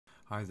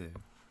Hi there.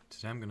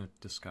 Today I'm going to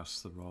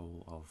discuss the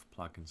role of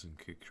plugins in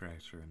Qt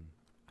Creator and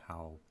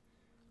how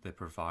they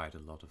provide a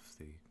lot of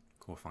the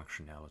core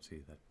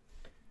functionality that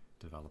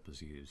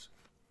developers use.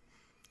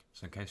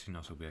 So in case you're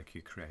not aware,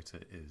 Qt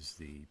Creator is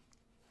the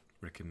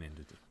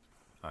recommended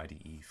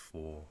IDE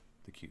for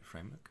the Qt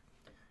framework.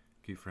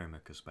 Qt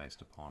framework is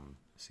based upon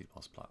C++,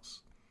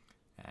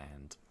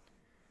 and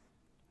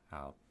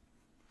how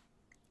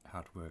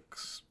it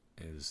works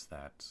is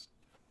that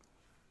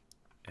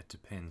it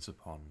depends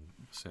upon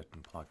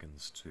certain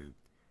plugins to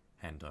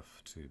hand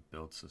off to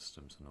build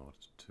systems in order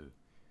to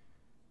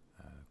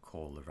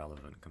call the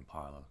relevant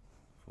compiler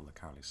for the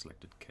currently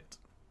selected kit.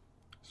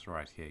 So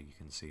right here you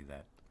can see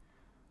that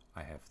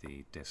I have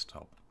the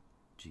desktop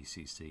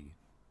GCC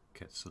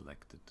kit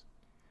selected,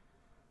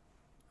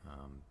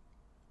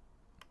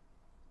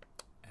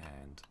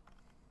 and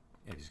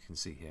as you can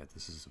see here,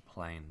 this is a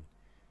plain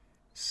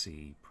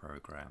C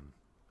program.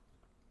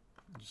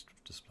 It just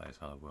displays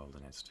hello world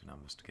and adds two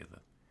numbers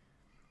together.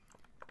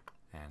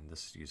 And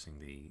this is using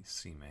the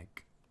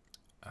Cmake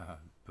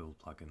build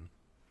plugin.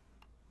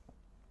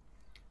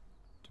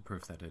 To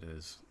prove that it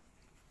is,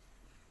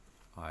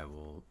 I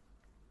will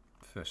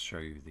first show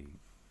you the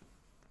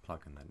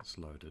plugin that it's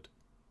loaded.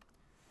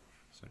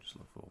 So just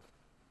look for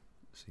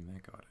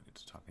Cmake. I don't need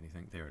to type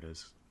anything. There it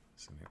is,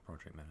 Cmake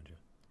Project Manager.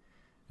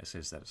 It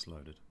says that it's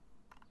loaded.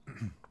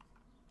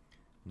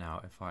 Now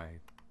if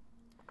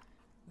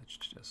let's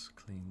just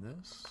clean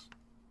this.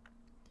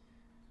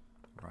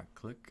 Right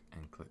click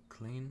and click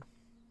clean.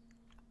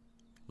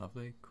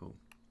 Lovely, cool.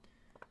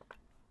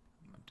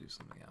 I'm going to do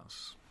something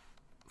else.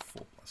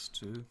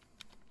 4+2,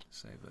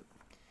 save it.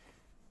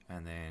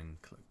 And then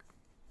click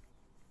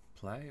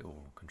play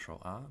or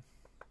Control R.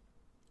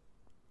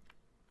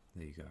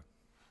 There you go.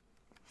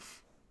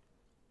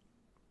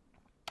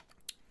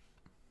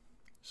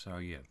 So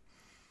yeah,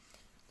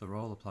 the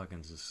role of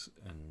plugins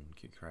in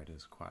Qt Creator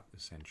is quite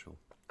essential.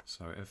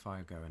 So if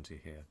I go into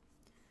here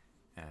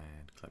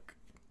and click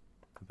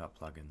about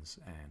plugins,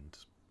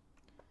 and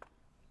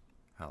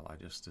hell, I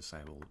just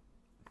disabled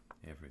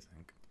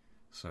everything.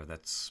 So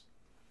that's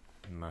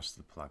most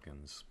of the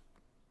plugins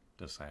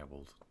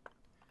disabled.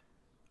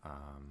 I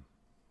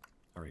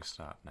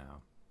restart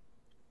now.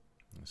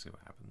 Let's see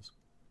what happens.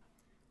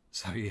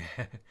 So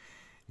yeah,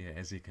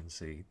 as you can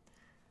see,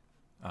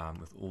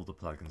 with all the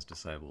plugins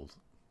disabled,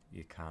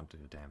 you can't do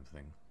a damn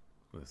thing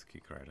with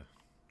Qt Creator,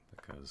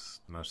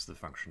 because most of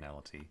the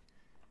functionality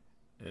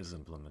is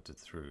implemented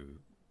through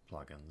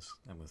plugins,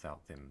 and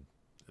without them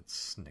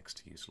it's next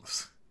to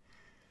useless.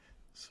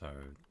 So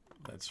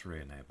let's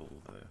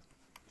re-enable the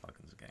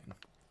plugins again.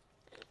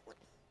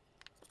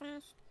 Oh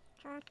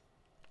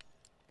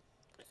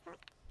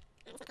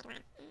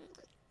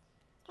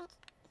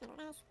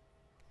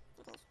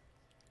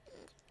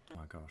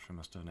my gosh, I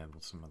must have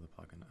enabled some other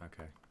plugin.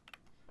 Okay.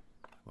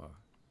 Well,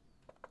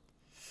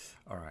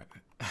 alright.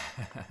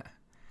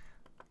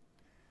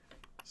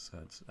 So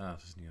it's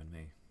just you and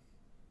me.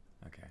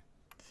 Okay.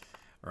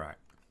 Right.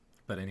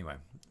 But anyway,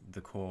 the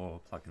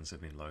core plugins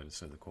have been loaded,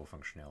 so the core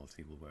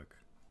functionality will work.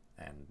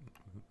 And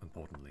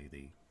importantly,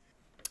 the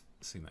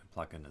Cmake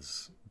plugin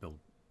is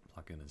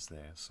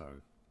there,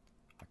 so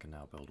I can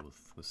now build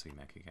with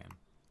Cmake again.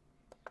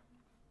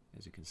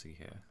 As you can see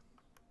here.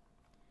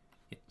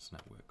 Yeah, so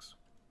that works.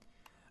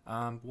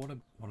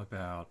 What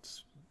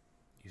about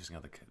using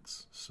other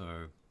kits?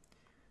 So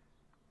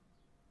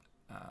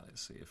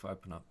let's see, if I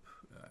open up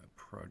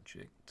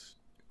project,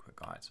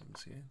 quick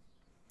items here,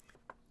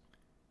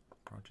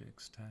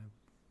 projects tab,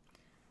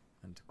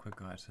 and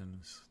quick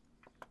items.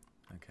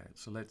 Okay,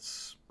 so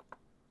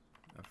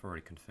I've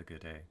already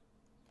configured a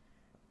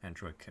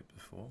Android kit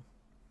before,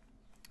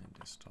 and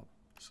desktop.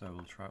 So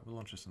we'll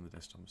launch this on the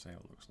desktop and see how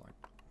it looks like.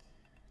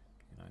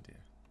 Get an idea.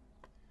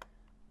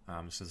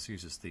 So this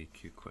uses the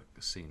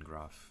Qt scene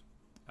graph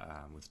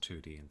with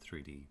 2D and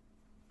 3D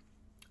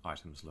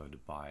items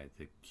loaded by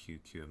the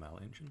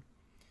QML engine.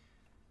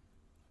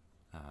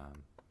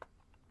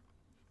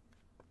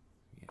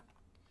 Yeah.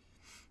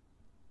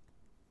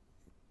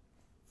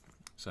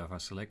 So if I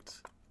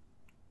select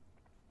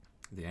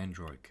the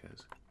Android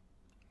kit,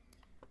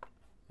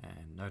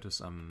 and notice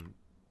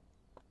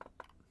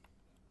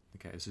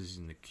okay, this is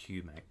in the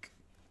Cmake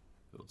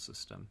build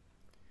system.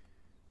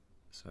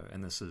 So,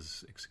 and this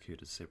is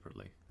executed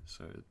separately.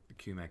 So the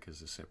Cmake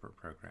is a separate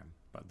program,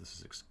 but this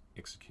is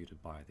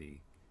executed by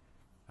the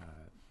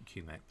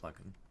Cmake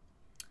plugin.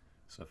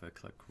 So if I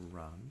click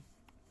run,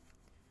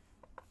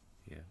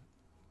 here,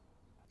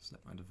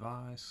 select my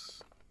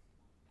device,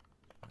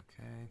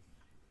 okay,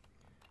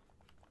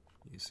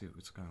 you see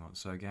what's going on.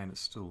 So again,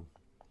 it's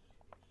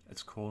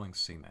calling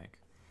Cmake,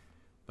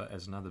 but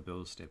as another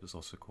build step, it's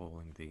also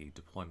calling the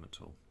deployment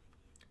tool,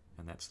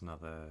 and that's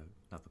another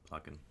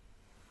plugin.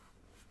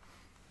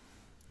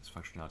 This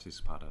functionality is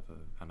part of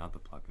another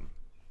plugin.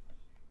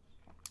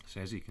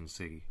 So as you can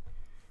see,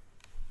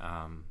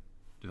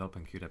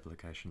 developing Qt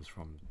applications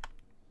from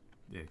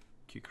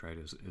Qt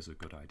Creator is a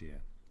good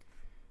idea,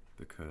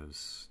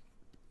 because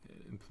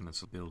it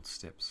implements build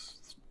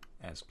steps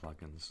as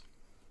plugins,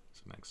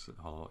 so it makes it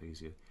a whole lot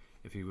easier.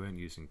 If you weren't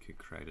using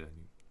QCreator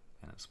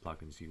and its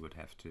plugins, you would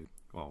have to,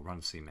 well,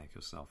 run Cmake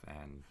yourself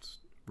and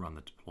run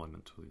the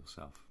deployment tool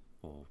yourself,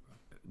 or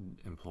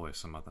employ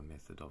some other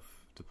method of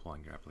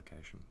deploying your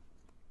application.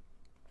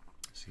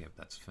 So yep,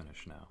 that's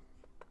finished now.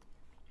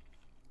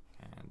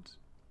 And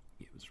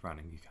yeah, it's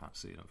running. You can't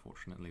see it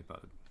unfortunately,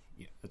 but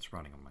yeah, it's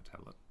running on my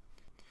tablet.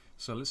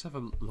 So let's have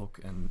a look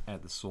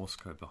at the source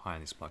code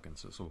behind these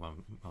plugins. It's all well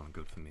and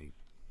good for me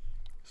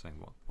saying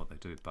what they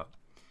do, but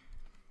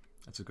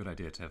it's a good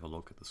idea to have a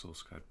look at the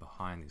source code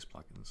behind these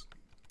plugins.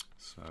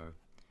 So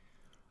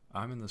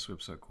I'm in this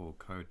website called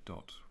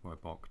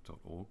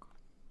code.wobok.org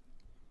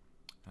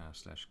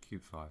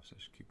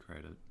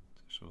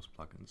 /cube5/qcreator/source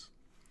plugins.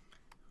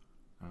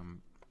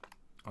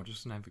 I'll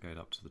just navigate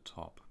up to the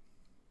top,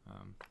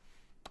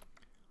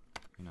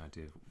 an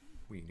idea of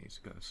where you need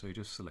to go. So you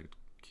just select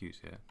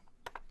Qt here,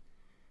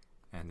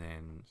 and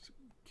then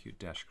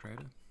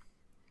Qt-creator,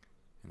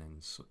 and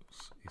then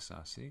source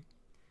src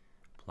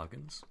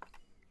plugins,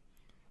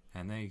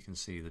 and there you can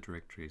see the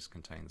directories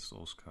contain the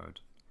source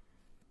code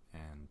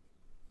and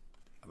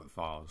other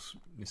files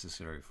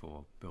necessary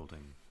for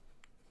building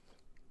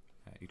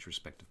each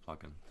respective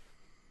plugin.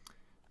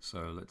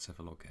 So let's have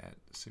a look at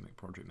Simic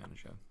Project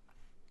Manager.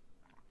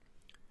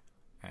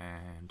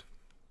 And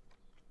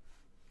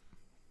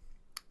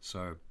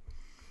so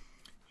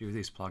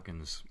these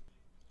plugins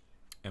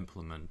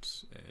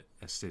implement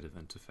a set of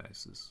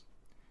interfaces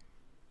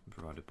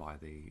provided by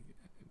the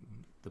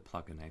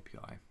plugin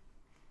API,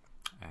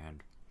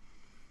 and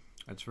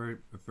it's very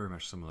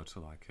much similar to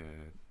like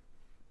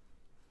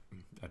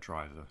a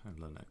driver in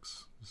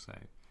Linux,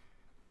 say,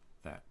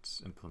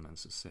 that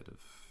implements a set of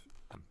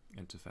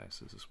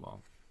interfaces as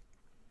well.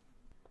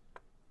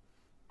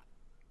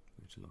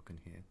 Need to look in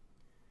here.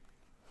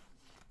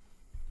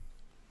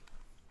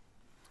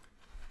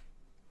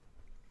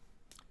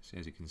 So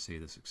as you can see,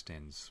 this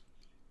extends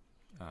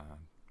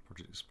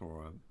Project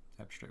Explorer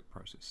abstract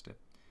process step.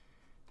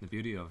 The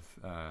beauty of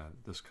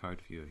this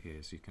code viewer here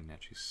is you can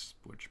actually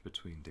switch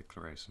between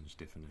declarations,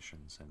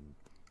 definitions, and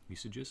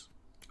usages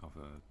of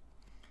a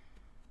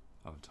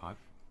type.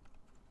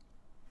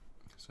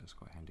 So it's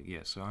quite handy.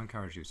 Yeah, so I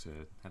encourage you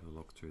to have a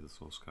look through the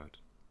source code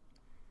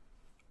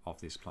of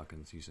these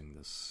plugins using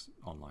this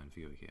online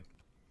viewer here.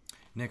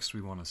 Next,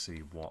 we want to see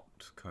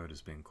what code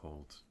is being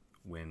called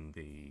when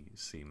the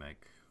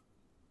Cmake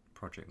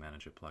Project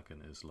Manager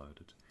plugin is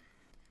loaded,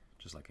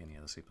 just like any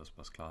other C++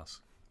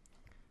 class,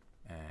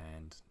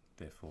 and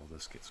therefore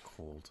this gets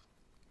called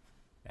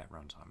at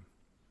runtime.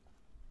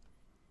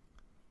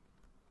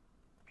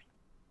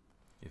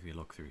 If you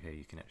look through here,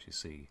 you can actually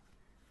see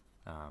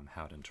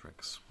how it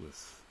interacts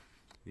with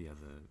the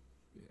other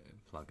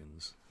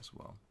plugins as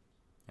well,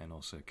 and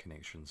also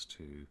connections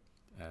to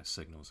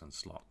signals and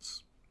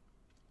slots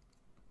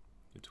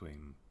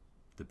between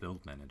the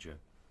build manager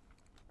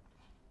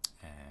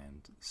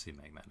and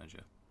Cmake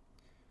manager.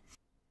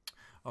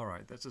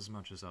 Alright, that's as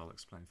much as I'll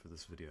explain for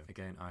this video.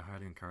 Again, I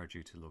highly encourage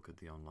you to look at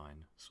the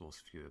online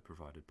source viewer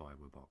provided by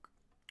Wobok.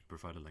 I'll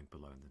provide a link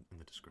below in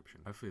the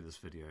description. Hopefully this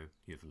video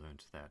you've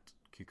learned that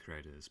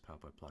QCreator is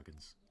powered by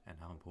plugins and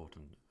how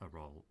important a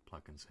role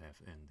plugins have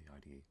in the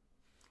IDE.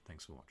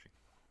 Thanks for watching.